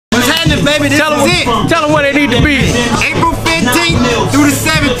business, baby. This is it. Tell them where they need to be. April 15th through the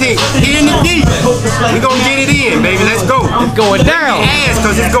 17th. Here in the deep. We gonna get it in, baby. Let's go. It's going down. Yes,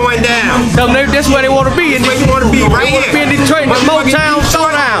 cause it's going down. Tell them that's where they want to be. That's where you want to be, right here. Be in Detroit, the Motown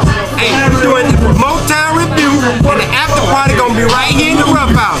Showdown. Hey, we're doing the Motown review, and the after party gonna be right here in the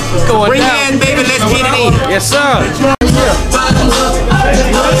Rough House. Bring your ass, baby. Let's get it in. Yes, sir.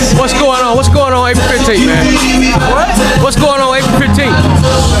 What's going on? What's going on April 15th, man? What? What's going on April 15th?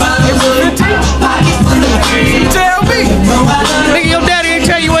 April 15th? Tell me. Nigga, your daddy ain't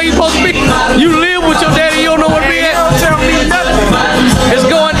tell you where you supposed to be. You live with your daddy, you don't know where to be at. Don't tell me nothing. It's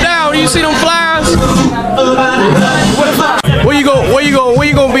going down. You see them flyers? Where you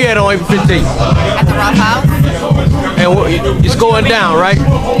gonna be at on April 15th? At the RUFF House. And it's going down, right?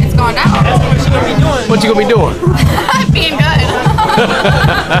 It's going down. What you gonna be doing? Being good.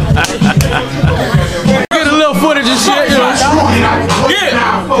 Get a little footage and shit, you know.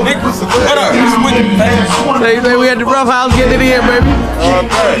 Yeah. What up? They we at the RUFF House getting it in, baby.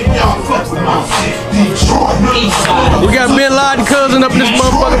 We got Ben Laden cousin up in this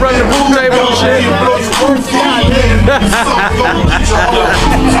motherfucker running the pool table and shit.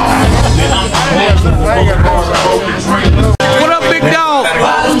 What up, big dog?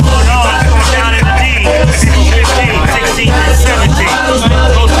 Down in the D, 15, 16, 17.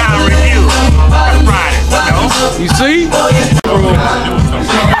 Motown review. RYDERS, You see? 15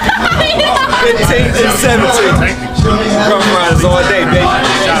 and 17. Rough Riders all day, baby.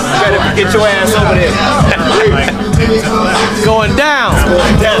 Better get your ass over there. Going down.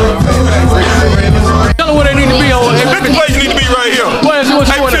 Tell them where they need to be on. This the place you need to be right here. What's going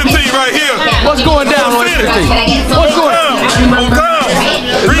down? 15 right here. What's going down on 15? What's going down?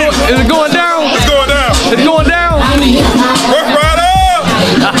 Is it going down? It's going down. It's going down? Rough Riders!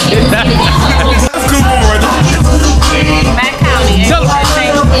 That's cool right there. Matt County. Tell them.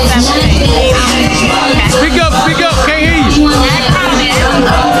 17. Speak up, can't hear you. Matt County.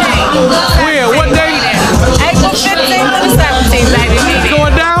 Where? What day? April 15th to the 17th, baby. It's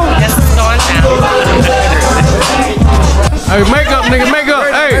going down? Yes, it's going down. Hey, makeup, nigga, makeup.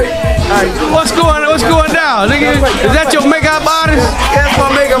 Hey, what's going down, nigga? Is that your makeup artist? That's my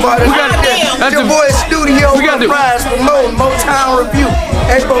makeup artist. That's your boy Studio. We got the prize for Motown review.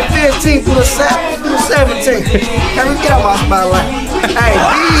 April 15th through the 17th. Can we get out my spotlight? Hey,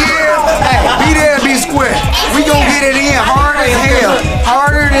 be here. Hey, be there and be square. We gonna get it in hard as hell.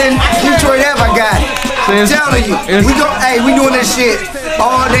 Harder than Detroit ever got it. I'm telling you. We doing this shit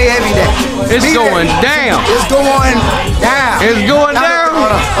all day, every day. It's going down. It's going down. It's going down.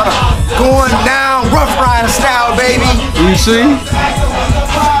 Hold on. Going down, Rough Rider style, baby. You see?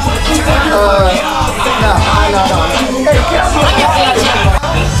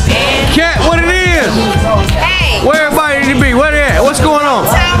 Cat, what it is? Hey. Where everybody need to be? Where they at? What's going on?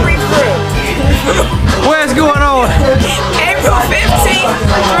 Motown review. Where's going on? April 15th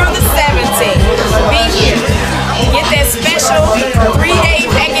through the 17th. Be here. Get that special 3-day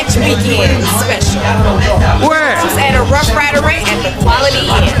package weekend special. Where? It's at a Rough Rider rate at the Quality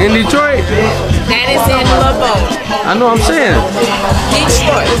Inn. In Detroit? That is in LeBeau. I know I'm saying.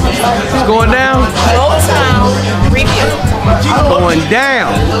 Detroit. It's going down? Motown review. Going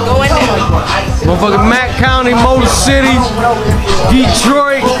down. Going down. Motherfucking Mack County, Motor City,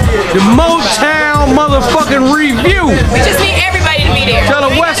 Detroit, the Motown motherfucking review. We just need everybody to be there. Tell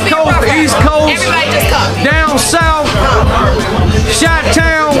the West Coast, the East Coast, everybody just come. down south,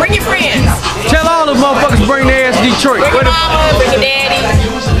 Chi-Town. Bring your friends. Tell all the motherfuckers bring their ass to Detroit. Bring your mama, bring your daddy,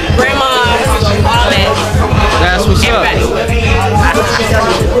 grandma, all that. That's what's up.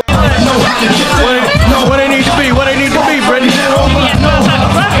 What they need to be? What they need to be, Brittany?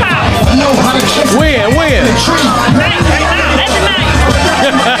 When?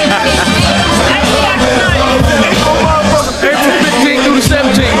 April 15th through the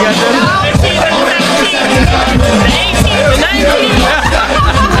 17th, goddamn.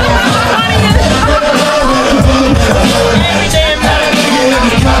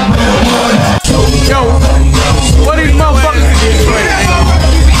 Yo, what these motherfuckers?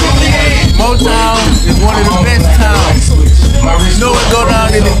 Motown is one of the best towns. You know what go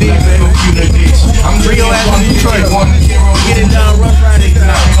down in the D, baby. Bring your ass to Detroit. Get it down, Rough Riders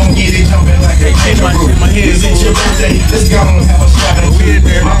tonight. Hey, my head is in your birthday. Let's go and have a shot at it,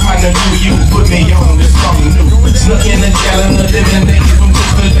 baby. My partner do you put me on this something new. Snuck in the calendar, living naked from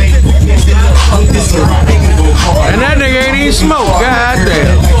just the day. And that nigga ain't even smoke,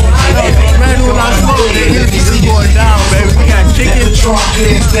 goddamn. Man, when I smoke, this is going down, baby. We got chicken, we got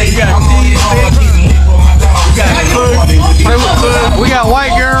cheese steak, we got food, We got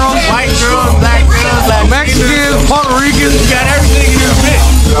white girls, black girls, like Mexicans, Puerto Ricans. we got everything in this bitch.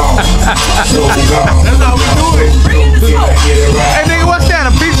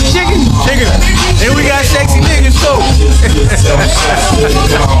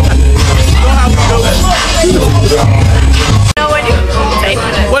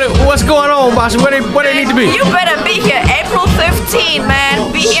 going on, boss? Where they need to be? You better be here April 15, man.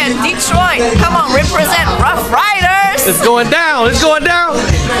 Be here in Detroit. Come on, represent Rough Riders. It's going down. It's going down.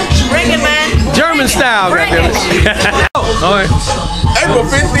 Bring it, man. German style, goddamn it. All right. April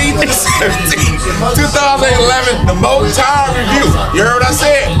 15th to 17th, 2011, the Motown Review. You heard what I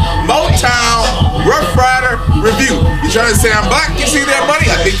said? Motown Rough Rider Review. You trying to say I'm black? You see that, buddy?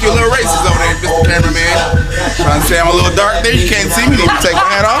 I think you're a little racist over there, Mr. Cameraman. Trying to say I'm a little dark there? You can't see me. Need to take my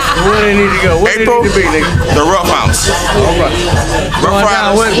hat off. Where they need to go? Where April, they need to be, nigga? the Rough House. All right. Rough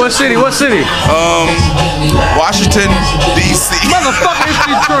Riders. What city? What city? Washington, D.C. Motherfucker, it's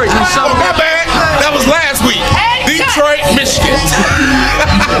Detroit. You son Oh, of my bad. That was last week. Detroit, Michigan.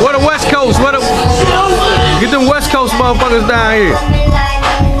 What the West Coast? Get them West Coast motherfuckers down here.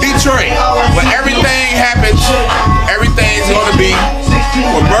 Detroit, where everything happens, everything's gonna be.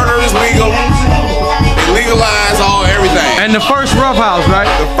 When murder is legal, they legalize everything. And the first Rough House, right?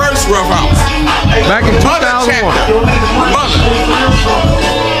 The first Rough House. Back in 2001. Mother.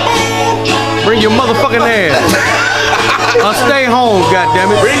 Bring your motherfucking ass. I'll stay home,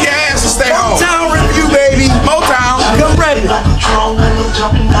 goddammit. Bring your ass to stay home. Motown Review, baby. Motown. Come ready.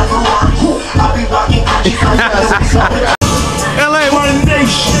 LA,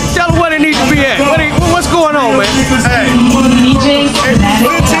 tell them where they need to be at. What's going on, man? Hey, 15,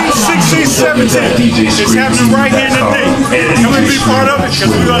 16, 17. It's happening right here today. Come and be part of it because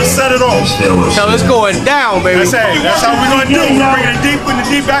we're going to set it off. So it's going down, baby. That's how we're going to do it. We're bringing it deep, putting the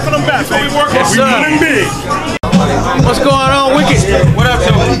deep back on the back. So Yes, sir. we're doing big. What's going on, Wicked? What up,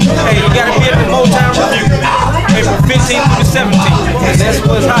 though? Hey, you gotta be at the Motown Review, April 15th through the 17th. And that's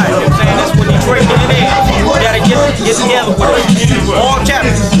what's hot. You know what I'm saying? That's what Detroit get it in. You gotta get together with us. All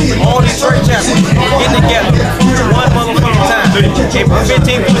chapters, all Detroit chapters, get together. One motherfucking time. April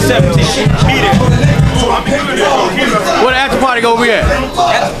 15th through the 17th. Be there. Where the after party gonna be at?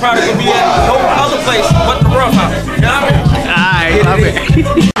 That's probably gonna be at no other place but the Rough House. You know what I mean? Alright, I mean.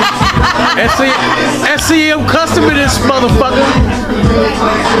 SCM custom in this motherfucker.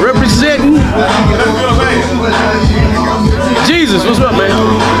 Representing. Jesus, what's up, man?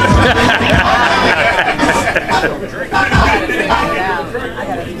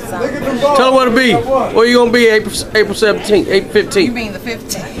 Tell them where to be. Where you gonna be April 17th, April 15th? You mean the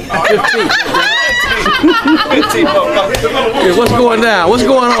 15th? 15th. Yeah, what's going down? What's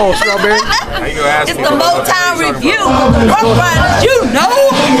going on, Strawberry? It's the Motown Review. Rough Riders, you know.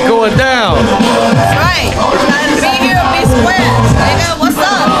 Going down. That's right. Trying to be here, be square. Nigga, what's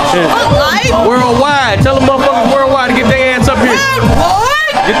up? What life? Worldwide. Tell them motherfuckers worldwide to get their ass up here.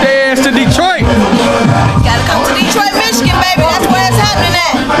 Get their ass to Detroit. Gotta come to Detroit, Michigan, baby. That's where it's happening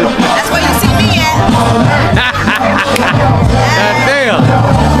at. That's where you see me at. God damn.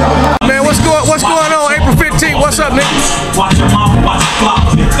 Man, what's going on April 15th? What's up, nigga? Watch your mouth, watch your flop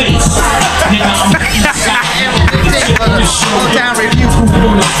of your face. Motown Review.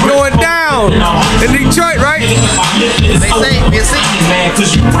 Going down in Detroit, right? They say, you see.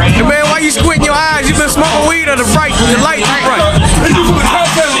 Hey, man, why you squinting your eyes? You been smoking weed or the lights bright?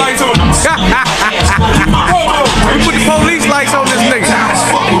 We put the police lights on this nigga.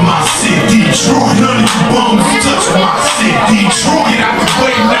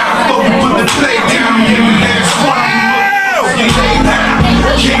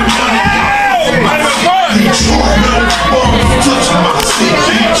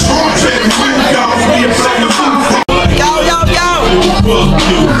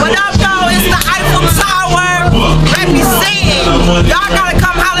 What up, though? It's the Eiffel Tower representing. Y'all gotta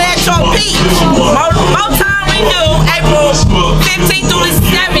come holler at your peak. Motown Review, April 15th through the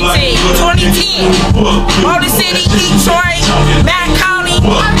 17th, 2010. Motor City, Detroit, Matt County. You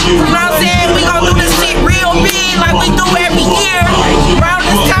know what I'm saying? We gonna do this shit real big like we do every year. Around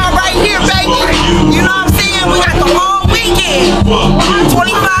this town right here, baby. You know what I'm saying? We got the whole weekend. $25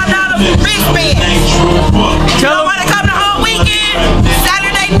 wristbands. You know where to come the whole weekend?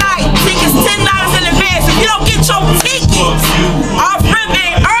 Saturday night. Tickets $10 in advance. If you don't get your tickets off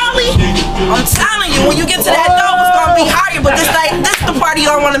wristband early, I'm telling you, when you get to that door, it's gonna be higher. But this the party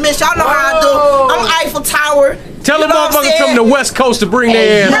you don't want to miss. Y'all know how I do. I'm Eiffel Tower. Tell the motherfuckers from the West Coast to bring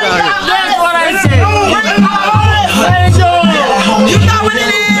their ass out here. That's what I said. You know what it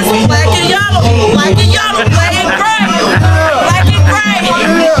is. Black and yellow. Black and yellow. Black and gray. Black and gray.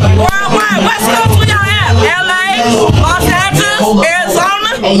 Worldwide. West Coast, we y'all at? LA, Los Angeles,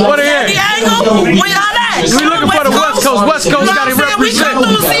 Arizona, What are San they? Diego. We all at? We looking for the West Coast. West Coast got to represent.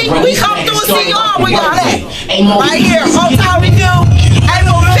 We come through and see y'all. We all at? Right here. Motown Review.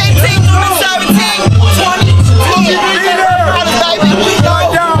 April 15th through the 17th, 2010.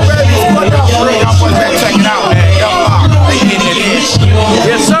 Check it out, man.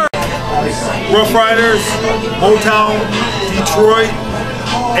 Yes, sir. Rough Riders, Motown, Detroit,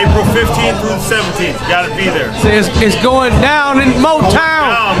 April 15th through the 17th. You gotta be there. It's going down in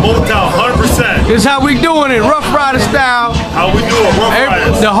Motown. Motown, 100%. This is how we doing it, Rough Rider style. How we do it, Rough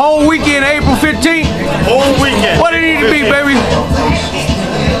Riders. The whole weekend, April 15th. Whole weekend. What it need to be, baby?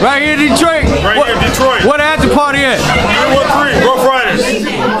 Right here in Detroit. Right here in Detroit. What after party at? 313, Rough Riders.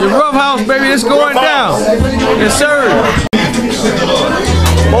 The Rough House, baby. It's going down. Yes, sir.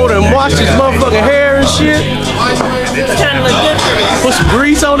 More than wash his motherfucking hair and shit. Trying to look good for me. Put some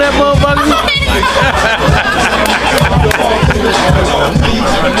grease on that motherfucker.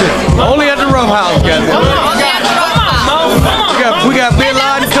 Only at the Rough House, goddamn. Only at the Rough House. We got Bin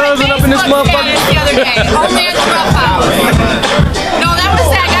Laden cousin up in this motherfucker. The other day. Only at the Rough House. No, that was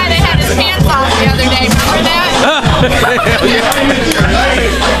that guy that had his pants off the other day. Remember that?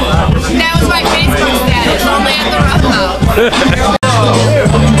 That was my Facebook status. Only at the Rough House.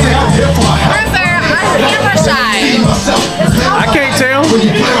 Where's there? I'm camera shy. I can't tell.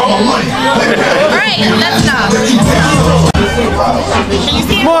 Alright, let's go.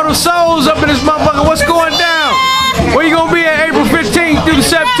 Mortal Souls up in this motherfucker. What's going down? Where you gonna be at April 15th through the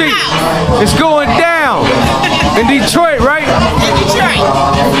 17th? It's going down. In Detroit, right? In Detroit.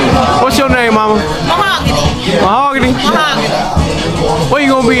 What's your name, mama? Mahogany. Mahogany? Mahogany. Where you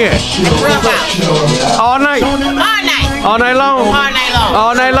gonna be at? Rough House. All night? All night. All night long? All night long.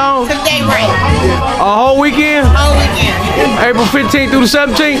 All night long? Till daybreak. A whole weekend? Whole weekend. April 15th through the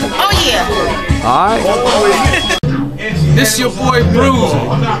 17th? Oh yeah. Alright. This your boy Bruce.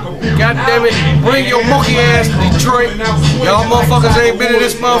 God damn it. Bring your monkey ass to Detroit. Y'all motherfuckers ain't been to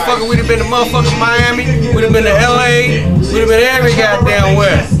this motherfucker. We'd have been to motherfucking Miami. We'd have been to LA. We'd have been every goddamn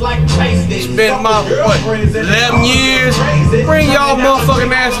where. Spent my, what, 11 years. Bring y'all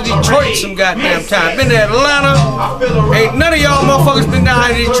motherfucking ass to Detroit some goddamn time. Been to Atlanta. Ain't none of y'all motherfuckers been down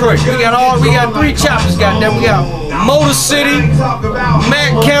in Detroit. We got 3 chapters, goddamn. We got Motor City,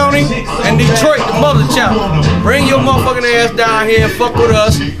 Mack County, and Detroit, the mother chapter. Bring your motherfucking ass down here and fuck with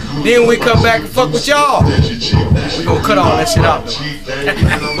us. Then we come back and fuck with y'all. We gonna cut all that shit out.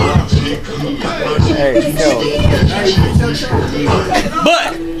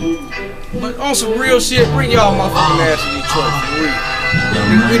 But on some real shit, bring y'all motherfucking ass to Detroit for real.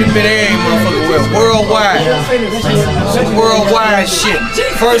 We done been every motherfucking well, worldwide. Some worldwide shit.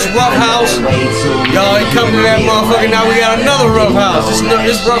 First Rough House, y'all ain't coming to that motherfucker. Now we got another Rough House.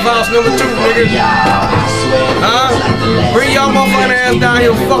 This Rough House number 2, nigga. Huh? Bring y'all motherfucking ass down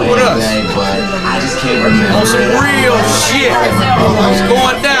here and fuck with us. On some real shit. It's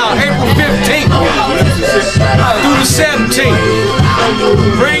going down April 15th through the 17th.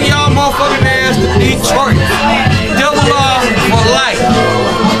 Bring y'all motherfucking ass to Detroit. Double R for life.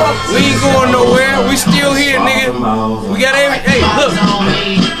 We ain't going nowhere. We still here, nigga. We got every, hey, look.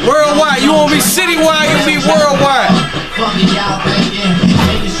 Worldwide. You want me citywide, you be worldwide.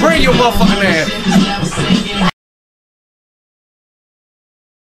 Bring your motherfucking ass.